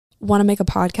Want to make a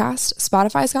podcast?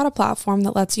 Spotify's got a platform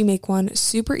that lets you make one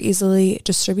super easily,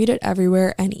 distribute it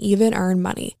everywhere, and even earn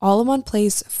money, all in one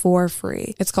place for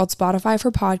free. It's called Spotify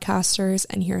for Podcasters,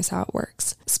 and here's how it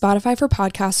works. Spotify for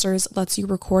Podcasters lets you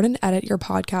record and edit your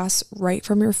podcasts right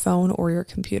from your phone or your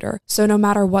computer. So no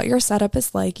matter what your setup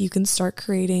is like, you can start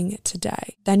creating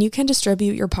today. Then you can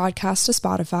distribute your podcast to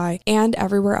Spotify and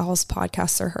everywhere else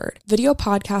podcasts are heard. Video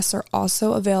podcasts are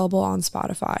also available on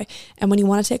Spotify, and when you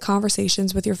want to take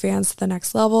conversations with your fans to the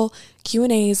next level,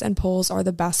 Q&As and polls are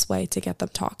the best way to get them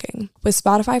talking. With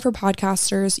Spotify for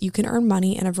Podcasters, you can earn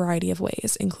money in a variety of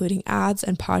ways, including ads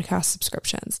and podcast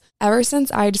subscriptions. Ever since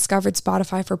I discovered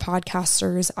Spotify for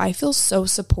Podcasters, I feel so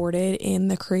supported in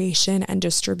the creation and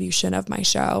distribution of my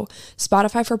show.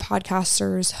 Spotify for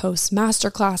Podcasters hosts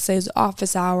masterclasses,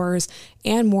 office hours,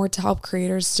 and more to help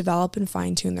creators develop and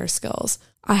fine-tune their skills.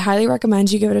 I highly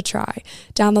recommend you give it a try.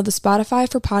 Download the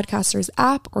Spotify for Podcasters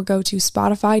app or go to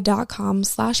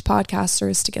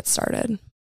spotify.com/podcasters to get started.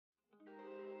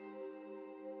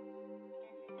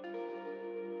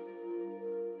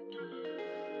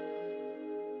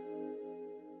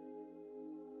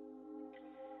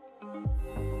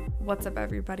 What's up,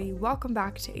 everybody? Welcome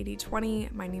back to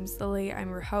 80/20. My name's Lily. I'm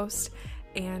your host.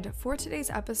 And for today's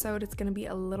episode, it's going to be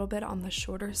a little bit on the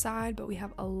shorter side, but we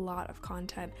have a lot of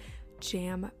content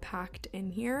jam-packed in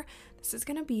here. This is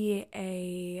going to be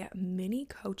a mini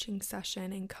coaching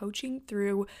session and coaching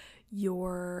through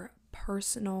your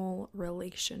personal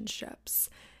relationships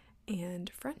and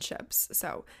friendships.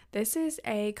 So this is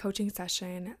a coaching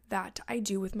session that I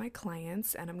do with my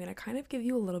clients, and I'm going to kind of give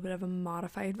you a little bit of a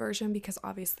modified version because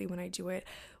obviously when I do it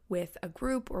with a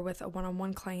group or with a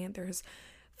one-on-one client, there's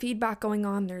feedback going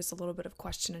on, there's a little bit of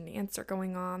question and answer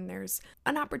going on, there's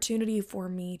an opportunity for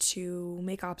me to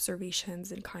make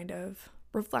observations and kind of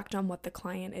reflect on what the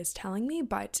client is telling me.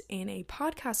 But in a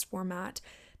podcast format,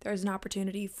 there's an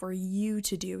opportunity for you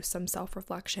to do some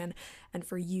self-reflection and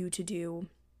for you to do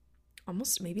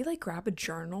almost maybe like grab a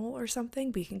journal or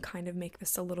something, but you can kind of make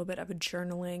this a little bit of a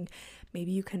journaling.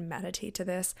 Maybe you can meditate to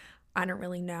this. I don't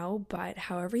really know, but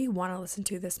however you want to listen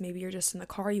to this, maybe you're just in the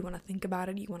car, you want to think about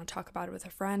it, you want to talk about it with a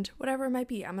friend, whatever it might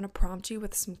be. I'm going to prompt you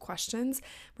with some questions.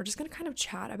 We're just going to kind of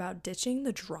chat about ditching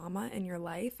the drama in your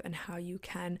life and how you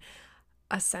can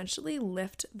essentially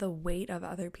lift the weight of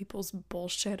other people's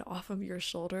bullshit off of your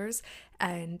shoulders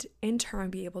and in turn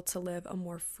be able to live a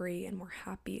more free and more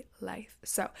happy life.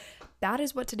 So that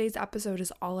is what today's episode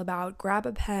is all about. Grab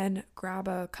a pen, grab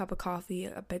a cup of coffee,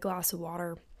 a big glass of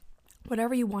water,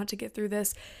 whatever you want to get through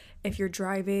this. If you're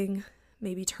driving,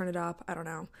 maybe turn it up. I don't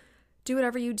know. Do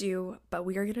whatever you do, but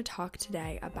we are going to talk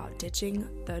today about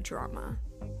ditching the drama.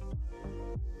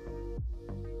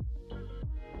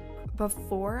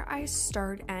 Before I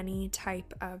start any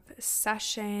type of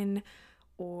session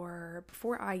or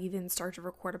before I even start to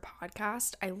record a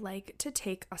podcast, I like to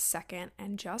take a second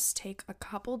and just take a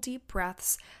couple deep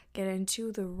breaths, get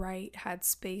into the right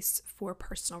headspace for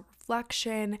personal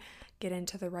reflection, get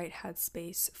into the right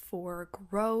headspace for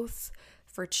growth,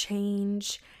 for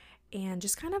change, and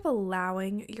just kind of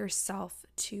allowing yourself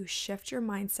to shift your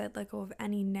mindset, let go of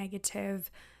any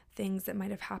negative things that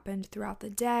might have happened throughout the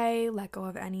day, let go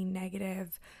of any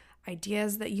negative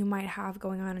ideas that you might have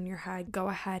going on in your head. Go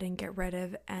ahead and get rid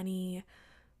of any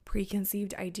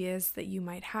preconceived ideas that you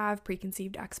might have,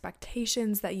 preconceived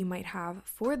expectations that you might have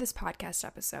for this podcast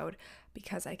episode,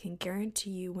 because I can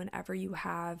guarantee you whenever you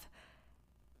have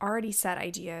already set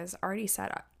ideas, already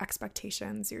set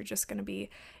expectations, you're just going to be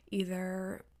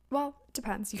either, well, it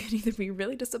depends. You can either be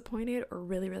really disappointed or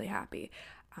really, really happy.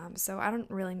 So I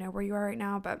don't really know where you are right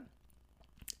now, but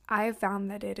I have found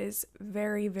that it is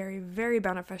very, very, very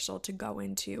beneficial to go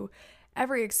into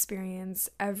every experience,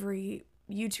 every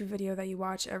YouTube video that you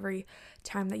watch, every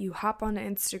time that you hop onto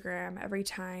Instagram, every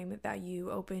time that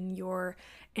you open your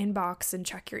inbox and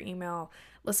check your email,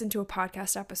 listen to a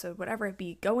podcast episode, whatever it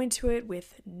be, go into it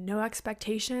with no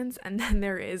expectations, and then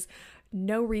there is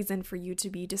no reason for you to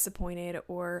be disappointed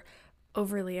or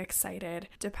overly excited,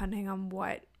 depending on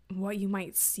what you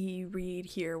might see, read,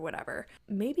 hear, whatever.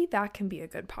 Maybe that can be a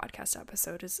good podcast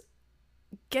episode, is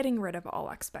getting rid of all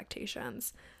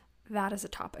expectations. That is a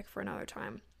topic for another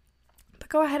time. But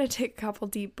go ahead and take a couple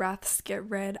deep breaths, get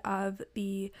rid of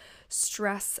the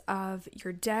stress of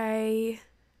your day.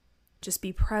 Just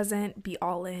be present, be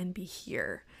all in, be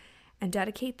here. And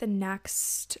dedicate the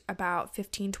next about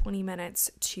 15-20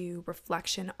 minutes to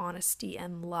reflection, honesty,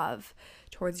 and love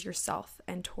towards yourself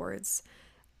and towards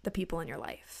the people in your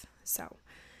life. So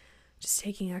just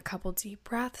taking a couple deep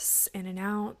breaths in and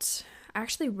out. I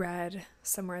actually read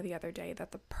somewhere the other day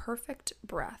that the perfect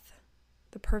breath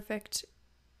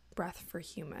for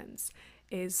humans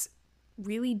is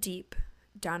really deep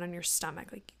down on your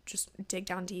stomach. Like, you just dig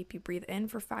down deep, you breathe in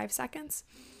for 5 seconds,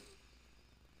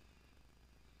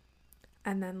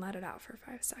 and then let it out for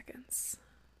 5 seconds.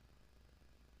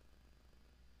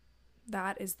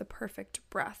 That is the perfect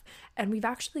breath. And we've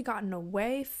actually gotten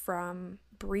away from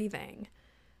breathing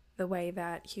the way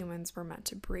that humans were meant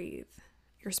to breathe.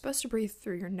 You're supposed to breathe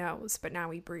through your nose, but now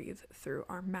we breathe through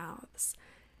our mouths.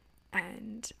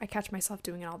 And I catch myself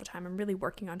doing it all the time. I'm really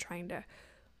working on trying to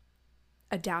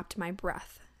adapt my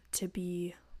breath to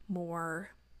be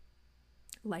more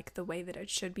like the way that it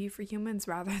should be for humans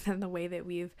rather than the way that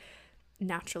we've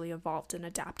naturally evolved and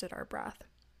adapted our breath.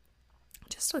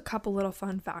 Just a couple little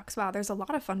fun facts. Wow, there's a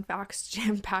lot of fun facts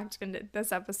jam-packed into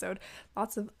this episode.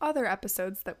 Lots of other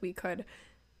episodes that we could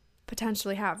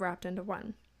potentially have wrapped into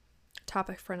one.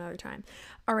 Topic for another time.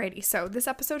 Alrighty, so this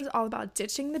episode is all about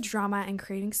ditching the drama and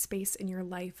creating space in your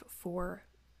life for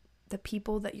the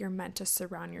people that you're meant to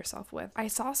surround yourself with. I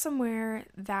saw somewhere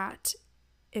that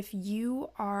if you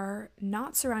are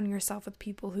not surrounding yourself with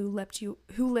people who lift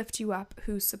you up,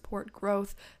 who support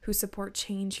growth, who support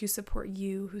change, who support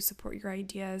you, who support your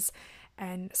ideas,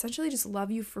 and essentially just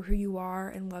love you for who you are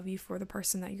and love you for the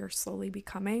person that you're slowly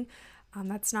becoming,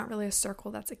 that's not really a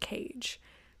circle, that's a cage.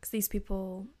 Because these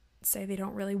people say they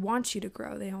don't really want you to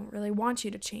grow, they don't really want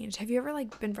you to change. Have you ever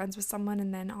been friends with someone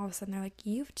and then all of a sudden they're like,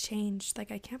 you've changed,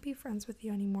 I can't be friends with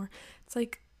you anymore? It's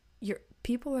like,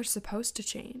 people are supposed to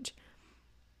change.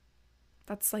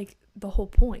 That's the whole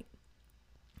point.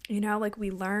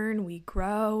 We learn, we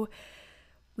grow,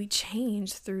 we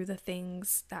change through the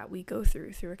things that we go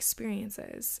through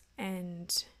experiences.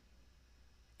 And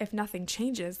if nothing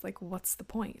changes, what's the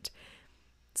point?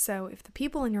 So if the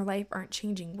people in your life aren't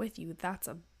changing with you, that's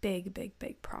a big, big,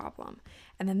 big problem.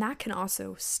 And then that can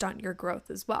also stunt your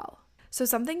growth as well. So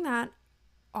something that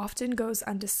often goes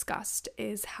undiscussed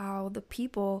is how the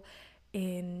people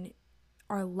in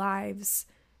our lives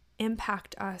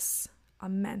impact us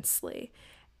immensely.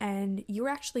 And you're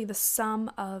actually the sum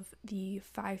of the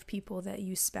 5 people that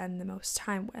you spend the most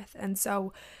time with. And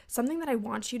so something that I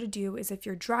want you to do is, if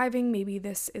you're driving, maybe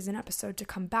this is an episode to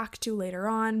come back to later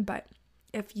on, but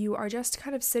if you are just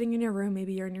kind of sitting in your room,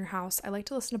 maybe you're in your house. I like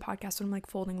to listen to podcasts when I'm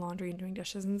folding laundry and doing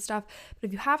dishes and stuff. But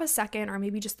if you have a second, or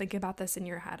maybe just think about this in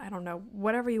your head, I don't know,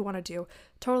 whatever you want to do,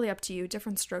 totally up to you,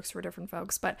 different strokes for different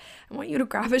folks. But I want you to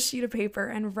grab a sheet of paper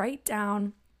and write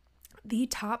down the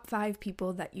top 5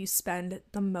 people that you spend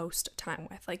the most time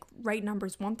with. Write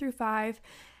numbers 1 through 5,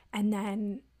 and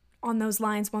then on those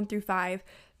lines 1 through 5,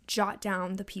 jot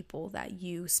down the people that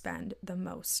you spend the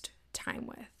most time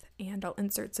with. And I'll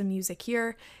insert some music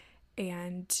here,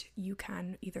 and you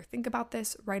can either think about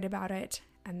this, write about it,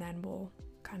 and then we'll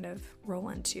kind of roll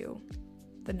into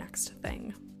the next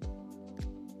thing.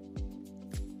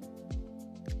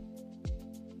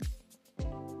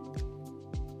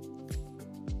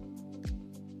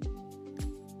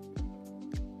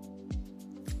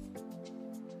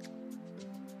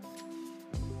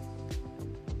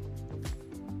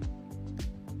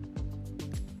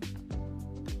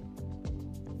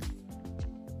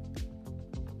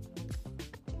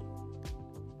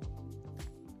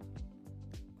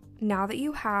 Now that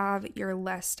you have your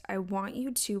list, I want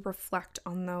you to reflect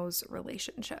on those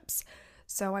relationships.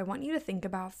 So I want you to think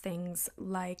about things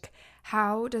like,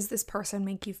 how does this person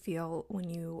make you feel when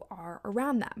you are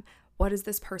around them? What does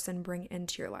this person bring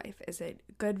into your life? Is it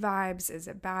good vibes? Is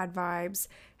it bad vibes?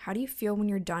 How do you feel when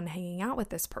you're done hanging out with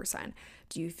this person?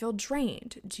 Do you feel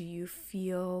drained? Do you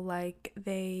feel like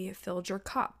they filled your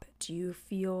cup? Do you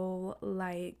feel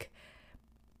like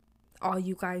all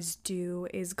you guys do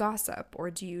is gossip?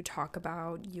 Or do you talk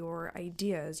about your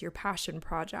ideas, your passion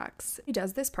projects?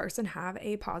 Does this person have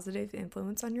a positive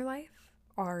influence on your life?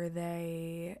 Are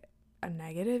they a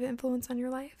negative influence on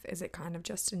your life? Is it kind of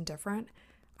just indifferent?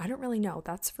 I don't really know.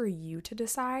 That's for you to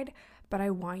decide, but I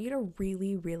want you to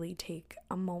really, really take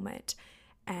a moment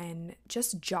and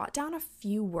just jot down a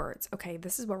few words. Okay,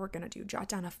 this is what we're going to do. Jot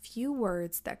down a few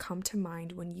words that come to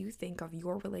mind when you think of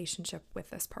your relationship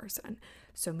with this person.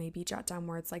 So maybe jot down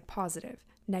words like positive,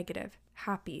 negative,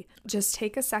 happy. Just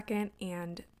take a second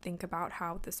and think about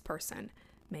how this person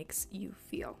makes you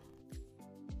feel.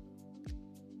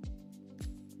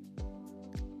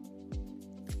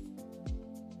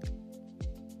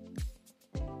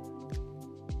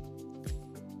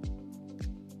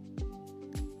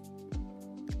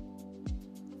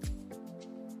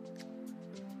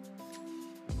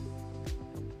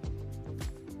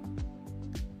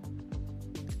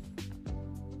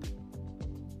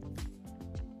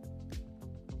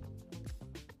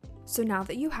 So now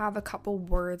that you have a couple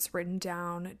words written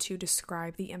down to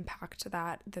describe the impact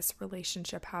that this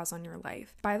relationship has on your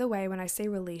life. By the way, when I say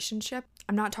relationship,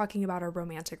 I'm not talking about a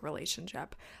romantic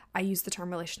relationship. I use the term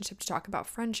relationship to talk about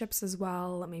friendships as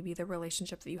well, maybe the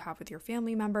relationship that you have with your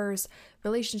family members.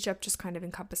 Relationship just kind of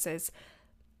encompasses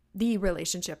the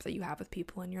relationship that you have with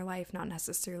people in your life, not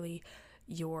necessarily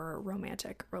your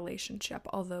romantic relationship,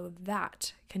 although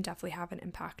that can definitely have an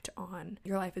impact on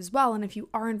your life as well. And if you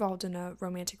are involved in a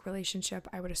romantic relationship,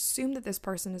 I would assume that this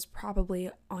person is probably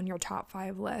on your top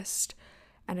 5 list.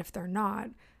 And if they're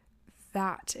not,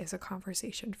 that is a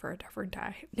conversation for a different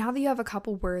day. Now that you have a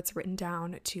couple words written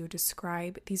down to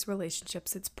describe these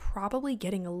relationships, it's probably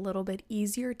getting a little bit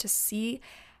easier to see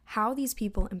how these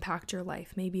people impact your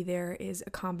life. Maybe there is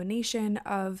a combination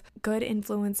of good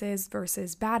influences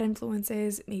versus bad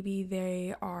influences. Maybe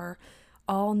they are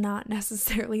all not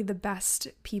necessarily the best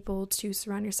people to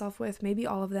surround yourself with. Maybe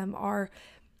all of them are.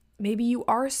 Maybe you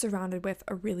are surrounded with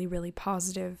a really, really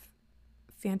positive,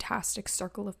 fantastic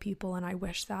circle of people, and I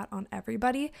wish that on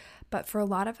everybody. But for a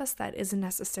lot of us, that isn't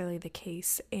necessarily the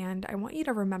case. And I want you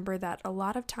to remember that a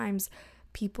lot of times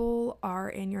people are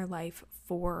in your life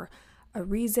for a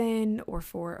reason or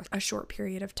for a short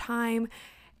period of time,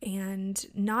 and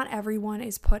not everyone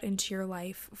is put into your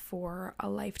life for a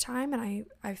lifetime. And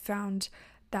I found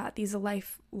that these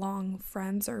lifelong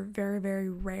friends are very, very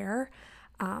rare,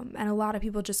 and a lot of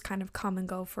people just kind of come and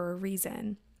go for a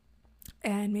reason.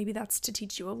 And maybe that's to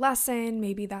teach you a lesson,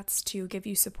 maybe that's to give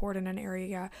you support in an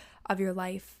area of your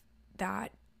life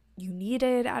that you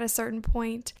needed at a certain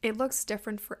point. It looks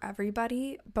different for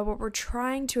everybody, but what we're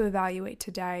trying to evaluate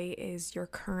today is your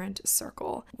current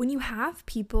circle. When you have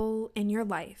people in your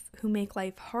life who make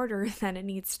life harder than it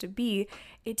needs to be,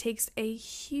 it takes a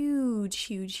huge,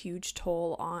 huge, huge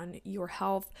toll on your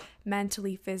health,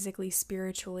 mentally, physically,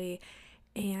 spiritually.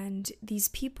 And these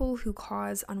people who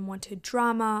cause unwanted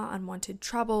drama, unwanted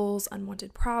troubles,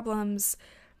 unwanted problems,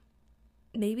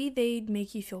 maybe they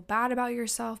make you feel bad about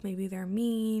yourself, maybe they're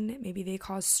mean, maybe they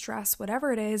cause stress,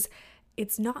 whatever it is,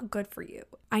 it's not good for you.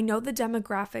 I know the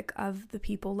demographic of the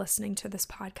people listening to this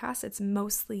podcast, it's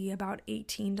mostly about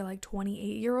 18 to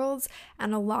 28-year-olds,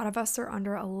 and a lot of us are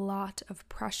under a lot of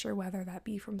pressure, whether that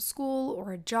be from school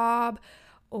or a job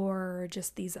or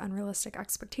just these unrealistic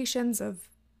expectations of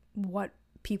what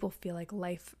people feel like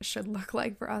life should look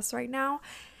like for us right now.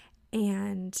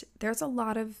 And there's a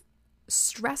lot of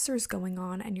stressors going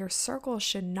on, and your circle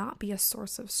should not be a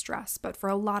source of stress, but for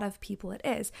a lot of people it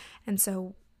is. And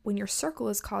so when your circle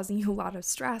is causing you a lot of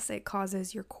stress, it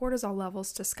causes your cortisol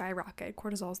levels to skyrocket.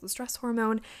 Cortisol is the stress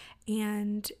hormone,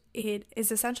 and it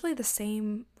is essentially the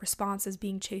same response as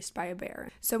being chased by a bear.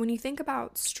 So when you think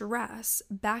about stress,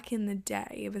 back in the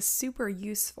day, it was super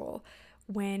useful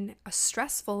when a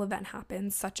stressful event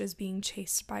happens, such as being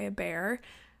chased by a bear.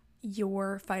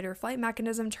 Your fight or flight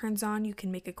mechanism turns on, you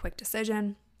can make a quick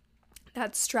decision.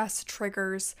 That stress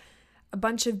triggers a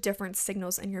bunch of different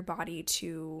signals in your body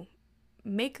to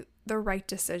make the right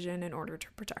decision in order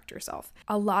to protect yourself.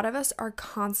 A lot of us are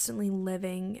constantly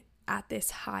living at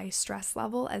this high stress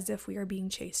level as if we are being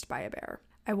chased by a bear.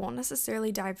 I won't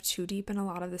necessarily dive too deep in a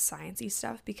lot of the sciencey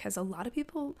stuff because a lot of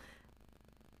people,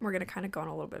 we're going to kind of go on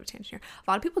a little bit of a tangent here. A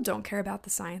lot of people don't care about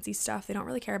the sciencey stuff. They don't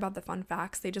really care about the fun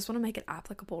facts. They just want to make it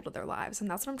applicable to their lives. And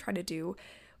that's what I'm trying to do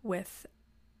with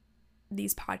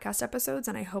these podcast episodes.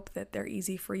 And I hope that they're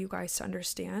easy for you guys to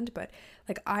understand. But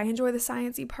I enjoy the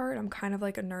sciencey part. I'm kind of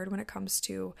like a nerd when it comes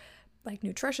to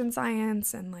nutrition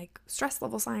science and stress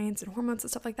level science and hormones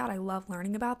and stuff like that. I love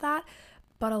learning about that.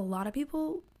 But a lot of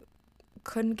people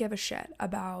couldn't give a shit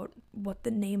about what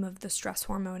the name of the stress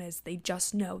hormone is. They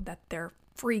just know that they're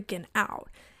freaking out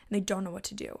and they don't know what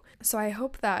to do. So I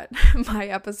hope that my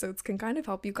episodes can kind of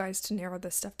help you guys to narrow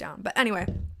this stuff down. But anyway,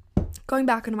 going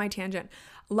back into my tangent,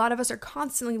 a lot of us are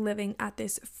constantly living at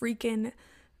this freak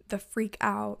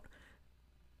out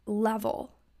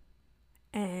level,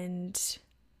 and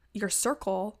your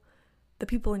circle, the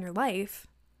people in your life,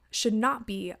 should not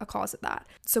be a cause of that.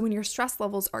 So when your stress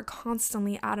levels are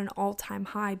constantly at an all-time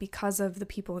high because of the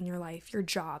people in your life, your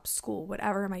job, school,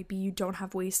 whatever it might be, you don't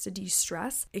have ways to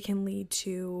de-stress, it can lead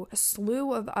to a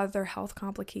slew of other health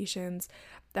complications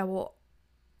that will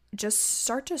just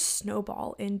start to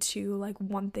snowball into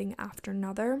one thing after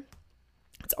another.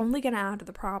 It's only going to add to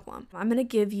the problem. I'm going to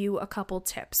give you a couple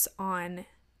tips on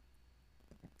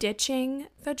ditching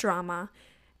the drama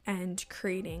and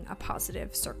creating a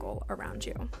positive circle around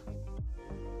you.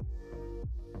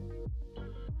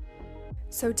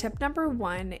 So tip number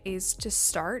 1 is to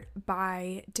start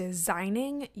by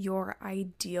designing your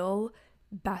ideal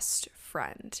best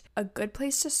friend? A good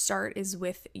place to start is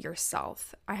with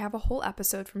yourself. I have a whole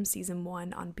episode from season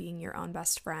 1 on being your own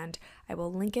best friend. I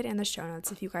will link it in the show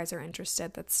notes if you guys are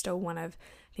interested. That's still one of,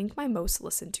 I think, my most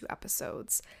listened to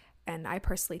episodes. And I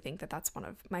personally think that that's one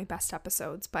of my best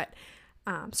episodes. But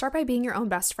start by being your own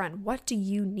best friend. What do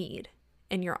you need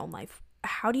in your own life?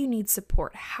 How do you need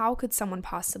support? How could someone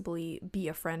possibly be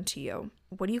a friend to you?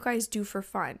 What do you guys do for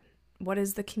fun? What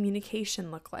does the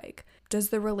communication look like? Does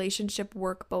the relationship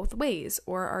work both ways?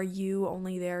 Or are you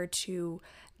only there to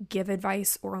give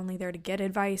advice or only there to get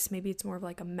advice? Maybe it's more of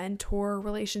like a mentor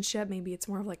relationship. Maybe it's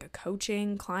more of like a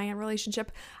coaching client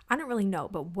relationship. I don't really know,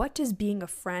 but what does being a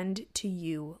friend to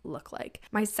you look like?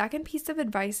 My second piece of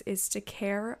advice is to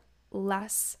care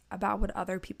less about what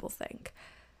other people think.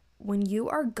 When you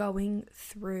are going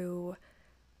through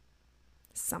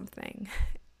something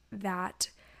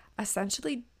that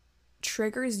essentially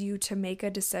triggers you to make a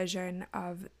decision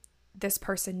of this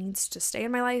person needs to stay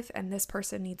in my life and this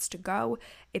person needs to go,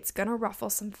 it's going to ruffle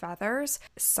some feathers.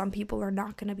 Some people are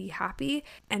not going to be happy,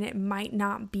 and it might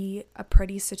not be a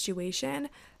pretty situation,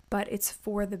 but it's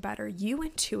for the better. You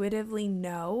intuitively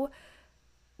know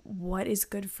what is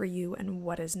good for you and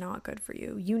what is not good for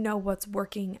you. You know what's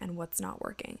working and what's not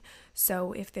working.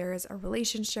 So if there is a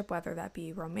relationship, whether that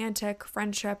be romantic,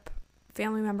 friendship,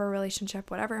 family member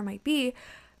relationship, whatever it might be,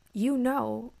 you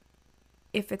know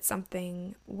if it's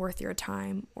something worth your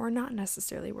time or not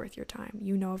necessarily worth your time.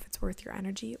 You know if it's worth your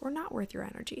energy or not worth your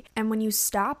energy. And when you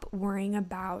stop worrying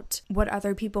about what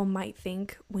other people might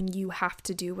think when you have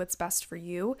to do what's best for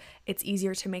you, it's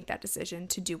easier to make that decision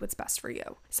to do what's best for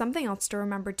you. Something else to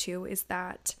remember too is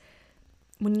that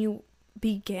when you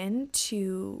begin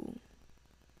to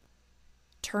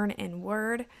turn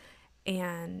inward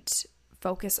and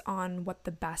focus on what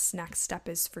the best next step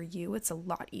is for you, it's a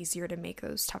lot easier to make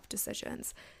those tough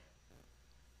decisions.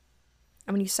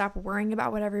 And when you stop worrying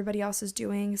about what everybody else is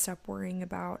doing, stop worrying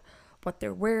about what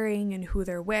they're wearing and who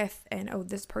they're with, and oh,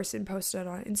 this person posted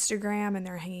on Instagram and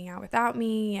they're hanging out without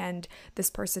me, and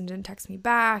this person didn't text me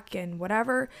back, and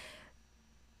whatever,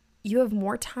 you have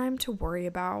more time to worry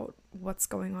about what's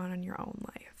going on in your own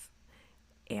life.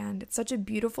 And it's such a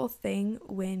beautiful thing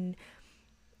when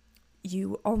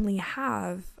you only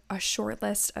have a short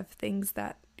list of things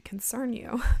that concern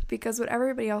you, because what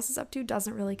everybody else is up to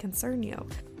doesn't really concern you.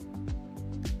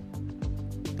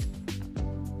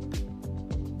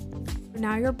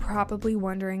 Now you're probably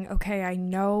wondering, okay, I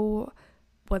know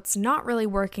what's not really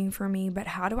working for me, but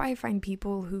how do I find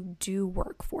people who do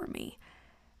work for me?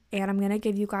 And I'm going to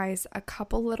give you guys a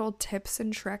couple little tips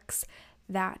and tricks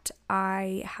that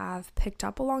I have picked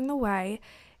up along the way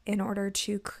in order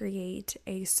to create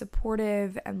a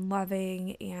supportive and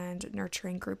loving and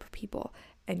nurturing group of people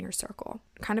in your circle.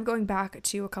 Kind of going back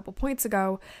to a couple points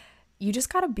ago, you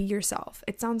just gotta be yourself.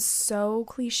 It sounds so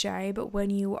cliche, but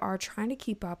when you are trying to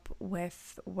keep up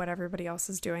with what everybody else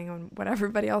is doing and what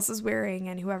everybody else is wearing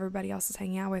and who everybody else is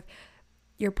hanging out with,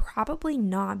 you're probably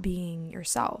not being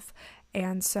yourself.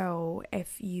 And so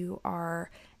if you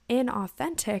are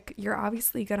inauthentic, you're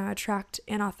obviously going to attract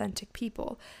inauthentic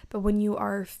people. But when you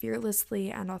are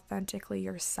fearlessly and authentically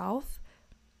yourself,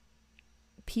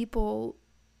 people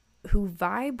who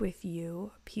vibe with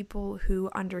you, people who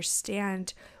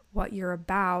understand what you're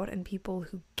about, and people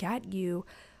who get you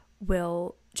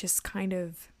will just kind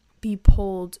of be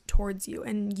pulled towards you,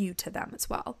 and you to them as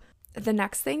well. The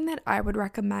next thing that I would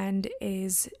recommend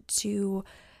is to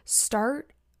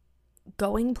start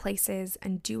going places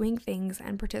and doing things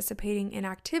and participating in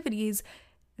activities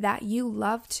that you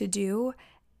love to do,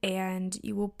 and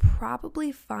you will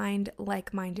probably find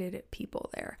like-minded people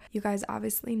there. You guys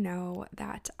obviously know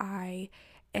that I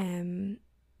am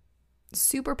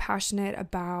super passionate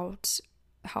about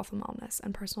health and wellness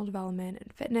and personal development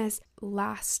and fitness.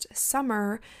 Last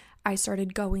summer, I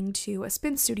started going to a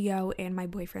spin studio in my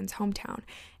boyfriend's hometown,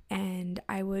 and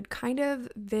I would kind of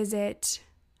visit,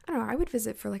 I would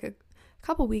visit for like a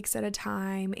couple weeks at a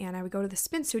time, and I would go to the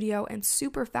spin studio, and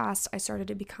super fast I started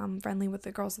to become friendly with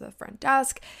the girls at the front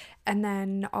desk, and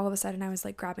then all of a sudden I was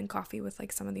like grabbing coffee with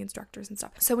like some of the instructors and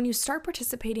stuff. So when you start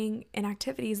participating in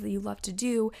activities that you love to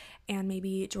do, and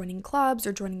maybe joining clubs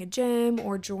or joining a gym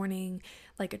or joining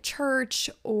like a church,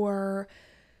 or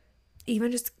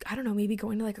even just, maybe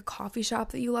going to like a coffee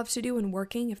shop that you love to do and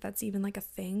working, if that's even like a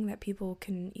thing that people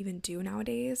can even do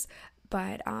nowadays.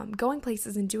 But going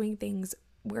places and doing things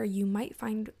where you might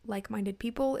find like-minded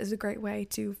people is a great way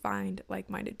to find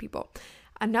like-minded people.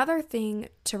 Another thing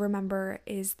to remember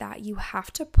is that you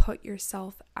have to put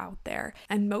yourself out there.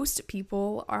 And most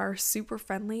people are super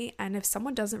friendly, and if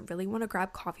someone doesn't really want to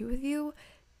grab coffee with you,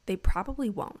 they probably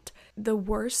won't. The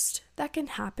worst that can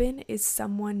happen is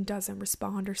someone doesn't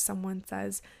respond or someone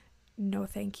says, no,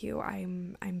 thank you,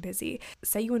 I'm busy.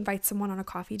 Say you invite someone on a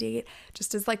coffee date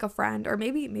just as like a friend, or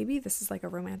maybe this is like a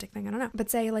romantic thing, I don't know. But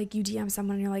say like you DM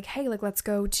someone and you're like, hey, like let's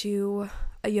go to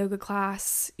a yoga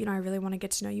class, I really want to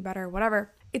get to know you better,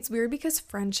 whatever. It's weird because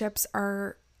friendships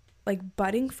are like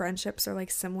budding friendships are like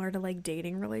similar to like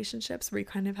dating relationships where you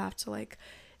kind of have to like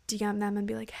DM them and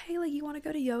be like, hey, like you want to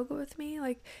go to yoga with me?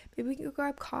 Like maybe we can go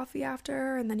grab coffee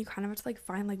after. And then you kind of have to like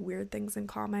find like weird things in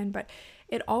common, but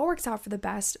it all works out for the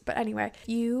best. But anyway,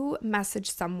 you message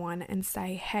someone and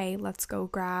say, hey, let's go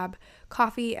grab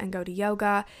coffee and go to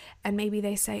yoga. And maybe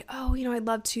they say, oh, I'd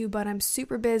love to, but I'm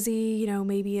super busy,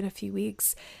 maybe in a few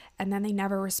weeks. And then they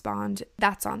never respond.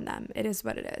 That's on them. It is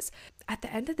what it is. At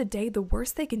the end of the day, the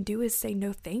worst they can do is say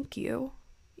no, thank you.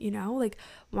 Like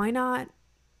why not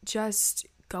just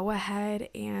go ahead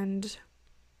and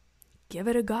give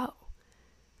it a go?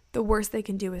 The worst they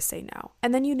can do is say no.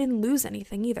 And then you didn't lose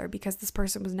anything either because this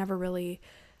person was never really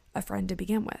a friend to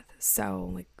begin with.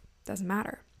 So like, doesn't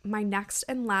matter. My next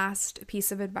and last piece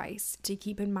of advice to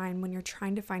keep in mind when you're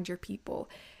trying to find your people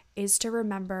is to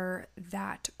remember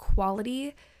that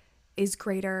quality is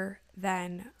greater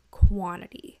than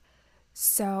quantity.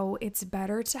 So it's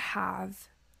better to have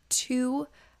 2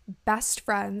 best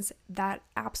friends that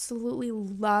absolutely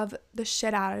love the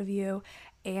shit out of you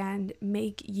and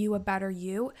make you a better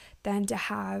you than to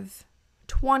have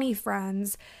 20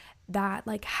 friends that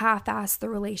like half-ass the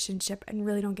relationship and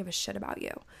really don't give a shit about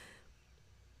you.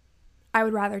 I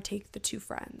would rather take the 2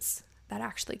 friends that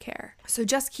actually care. So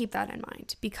just keep that in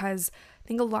mind, because I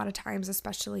think a lot of times,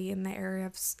 especially in the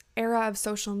era of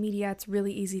social media, it's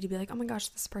really easy to be like, oh my gosh,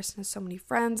 this person has so many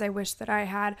friends. I wish that I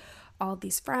had all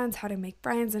these friends, how to make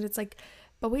friends. And it's like,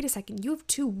 but wait a second, you have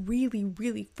 2 really,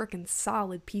 really freaking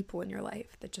solid people in your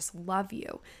life that just love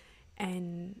you.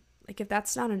 And like, if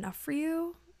that's not enough for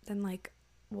you, then like,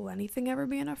 will anything ever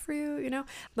be enough for you?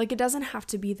 Like, it doesn't have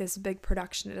to be this big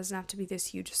production. It doesn't have to be this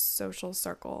huge social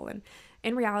circle. And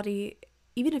in reality,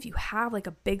 even if you have like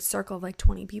a big circle of like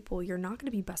 20 people, you're not going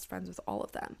to be best friends with all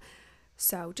of them.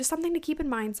 So just something to keep in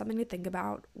mind, something to think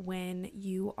about when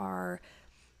you are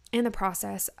in the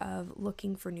process of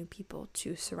looking for new people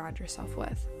to surround yourself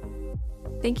with.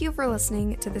 Thank you for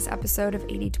listening to this episode of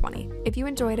 80/20. If you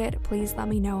enjoyed it, please let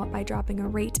me know by dropping a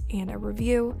rate and a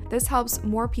review. This helps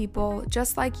more people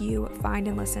just like you find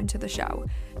and listen to the show.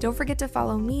 Don't forget to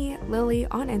follow me, Lily,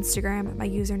 on Instagram. My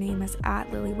username is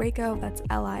 @LilyRakow. That's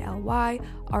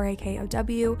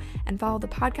LILYRAKOW. And follow the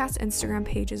podcast Instagram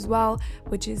page as well,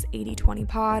 which is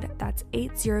 8020pod. That's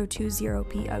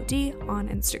 8020pod on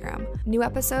Instagram. New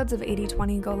episodes of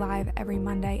 80/20 go live every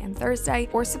Monday and Thursday,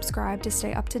 or subscribe to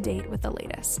stay up to date with the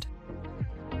latest.